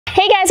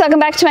Hey guys, welcome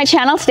back to my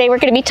channel. Today we're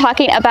going to be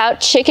talking about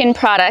chicken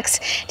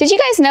products. Did you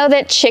guys know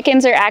that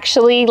chickens are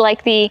actually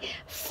like the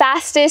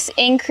fastest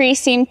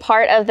increasing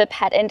part of the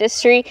pet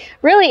industry?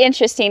 Really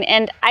interesting,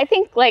 and I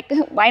think like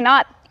why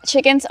not?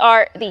 Chickens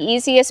are the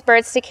easiest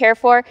birds to care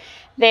for.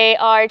 They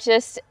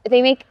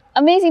make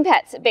amazing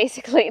pets,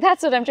 basically.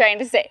 That's what I'm trying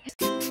to say.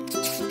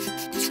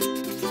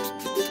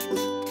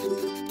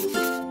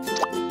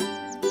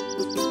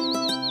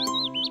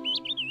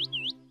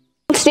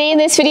 Today in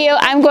this video,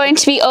 I'm going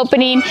to be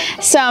opening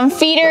some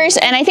feeders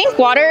and I think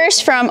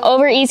waters from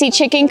OverEZ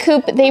Chicken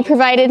Coop. They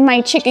provided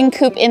my chicken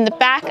coop in the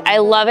back. I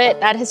love it.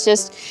 That has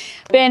just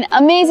been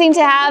amazing to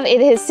have. It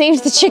has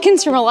saved the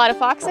chickens from a lot of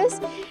foxes.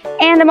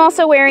 And I'm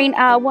also wearing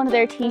one of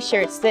their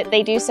t-shirts that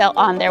they do sell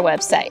on their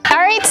website. All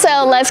right,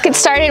 so let's get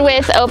started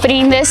with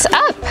opening this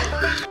up.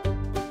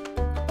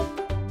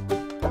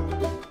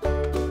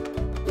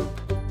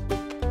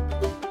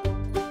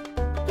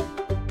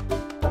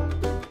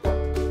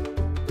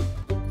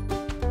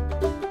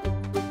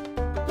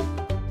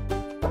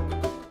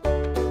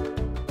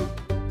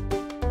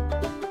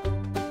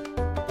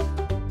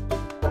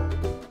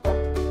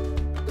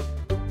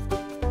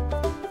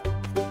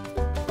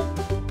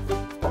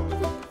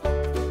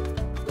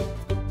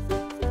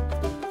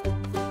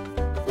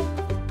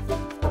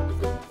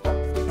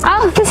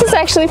 Oh, this is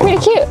actually pretty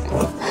cute.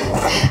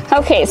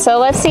 Okay, so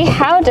let's see,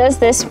 how does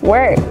this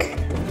work?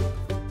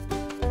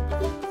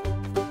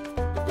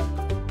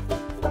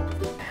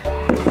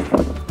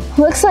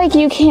 Looks like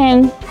you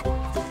can,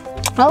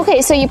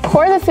 okay, so you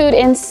pour the food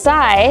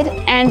inside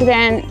and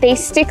then they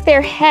stick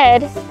their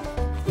head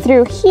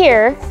through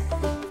here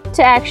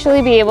to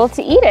actually be able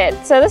to eat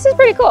it. So this is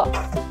pretty cool.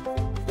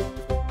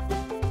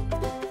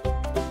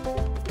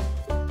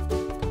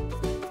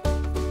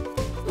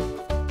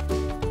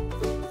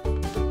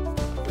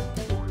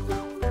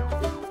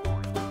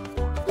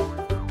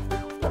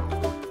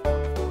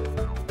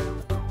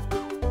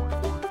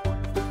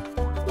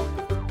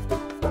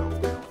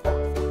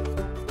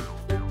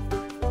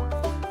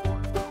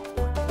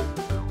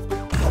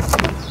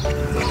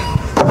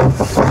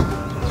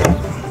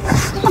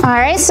 All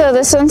right, so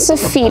this one's a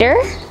feeder.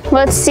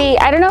 Let's see,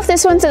 I don't know if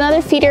this one's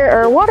another feeder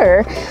or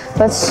water.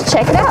 Let's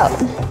check it out.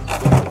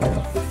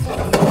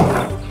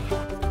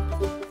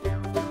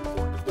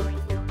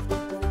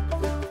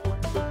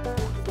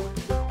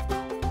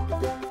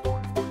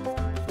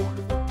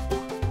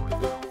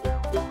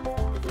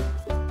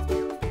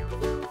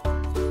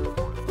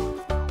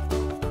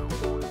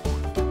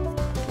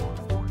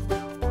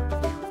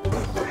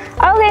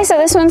 Okay, so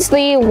this one's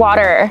the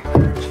water.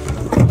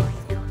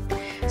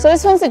 So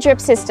this one's the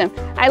drip system.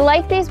 I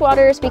like these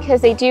waters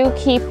because they do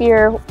keep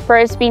your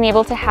birds being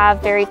able to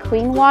have very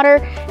clean water.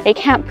 They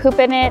can't poop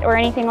in it or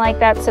anything like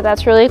that, so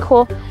that's really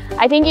cool.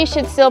 I think you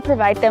should still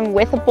provide them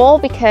with a bowl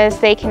because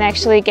they can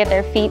actually get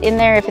their feet in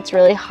there if it's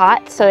really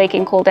hot so they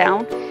can cool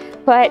down.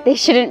 But they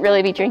shouldn't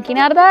really be drinking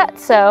out of that,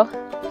 so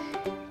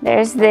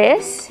there's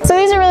this. So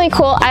these are really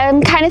cool.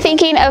 I'm kind of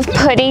thinking of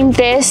putting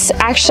this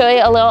actually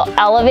a little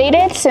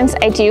elevated since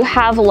I do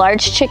have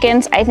large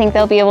chickens. I think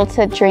they'll be able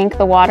to drink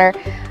the water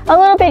a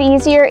little bit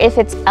easier if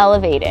it's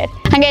elevated.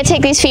 I'm gonna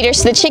take these feeders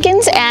to the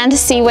chickens and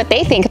see what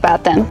they think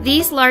about them.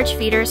 These large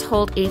feeders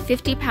hold a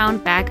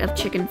 50-pound bag of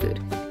chicken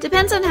food.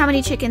 Depends on how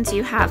many chickens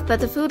you have,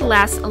 but the food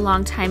lasts a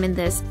long time in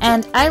this,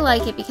 and I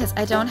like it because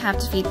I don't have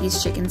to feed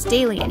these chickens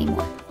daily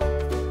anymore.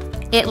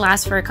 It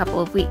lasts for a couple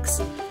of weeks.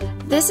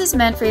 This is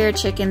meant for your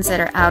chickens that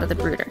are out of the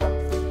brooder.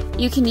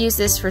 You can use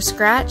this for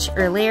scratch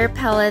or layer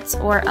pellets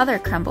or other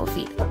crumble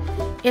feed.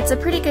 It's a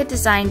pretty good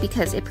design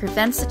because it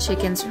prevents the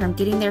chickens from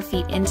getting their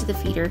feet into the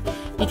feeder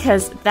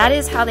because that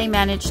is how they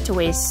manage to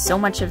waste so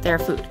much of their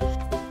food.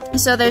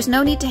 So there's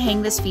no need to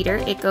hang this feeder,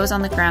 it goes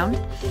on the ground.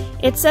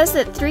 It says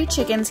that 3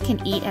 chickens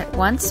can eat at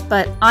once,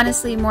 but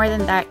honestly more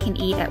than that can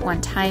eat at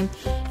one time.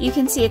 You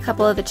can see a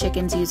couple of the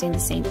chickens using the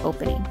same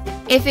opening.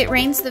 If it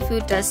rains, the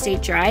food does stay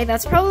dry.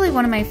 That's probably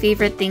one of my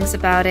favorite things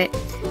about it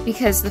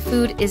because the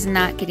food is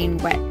not getting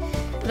wet.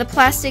 The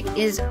plastic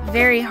is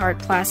very hard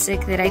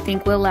plastic that I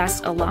think will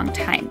last a long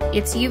time.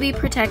 It's UV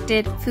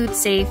protected, food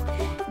safe,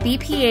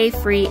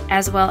 BPA free,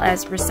 as well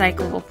as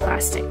recyclable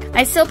plastic.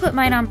 I still put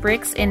mine on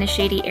bricks in a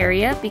shady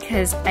area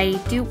because I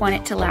do want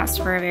it to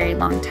last for a very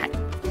long time.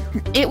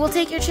 It will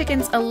take your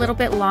chickens a little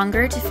bit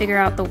longer to figure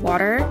out the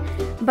water,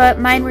 but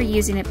mine were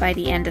using it by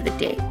the end of the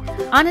day.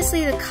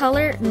 Honestly, the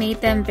color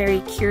made them very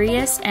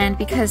curious, and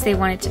because they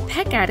wanted to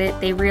peck at it,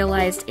 they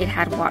realized it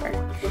had water.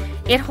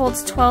 It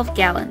holds 12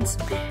 gallons.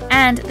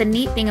 And the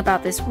neat thing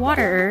about this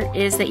water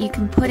is that you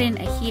can put in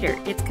a heater.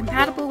 It's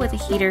compatible with a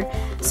heater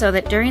so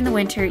that during the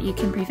winter you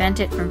can prevent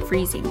it from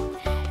freezing.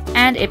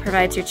 And it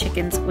provides your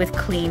chickens with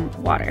clean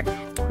water.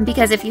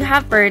 Because if you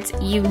have birds,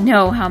 you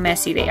know how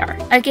messy they are.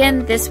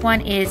 Again, this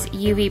one is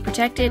UV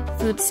protected,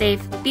 food safe,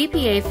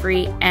 BPA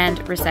free, and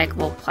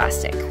recyclable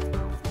plastic.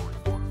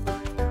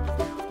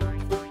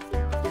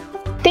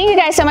 Thank you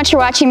guys so much for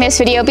watching this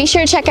video. Be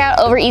sure to check out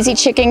OverEZ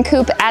Chicken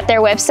Coop at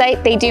their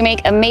website. They do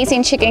make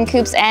amazing chicken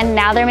coops, and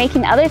now they're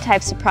making other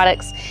types of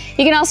products.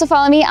 You can also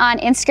follow me on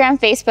Instagram,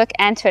 Facebook,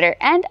 and Twitter,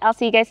 and I'll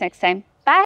see you guys next time.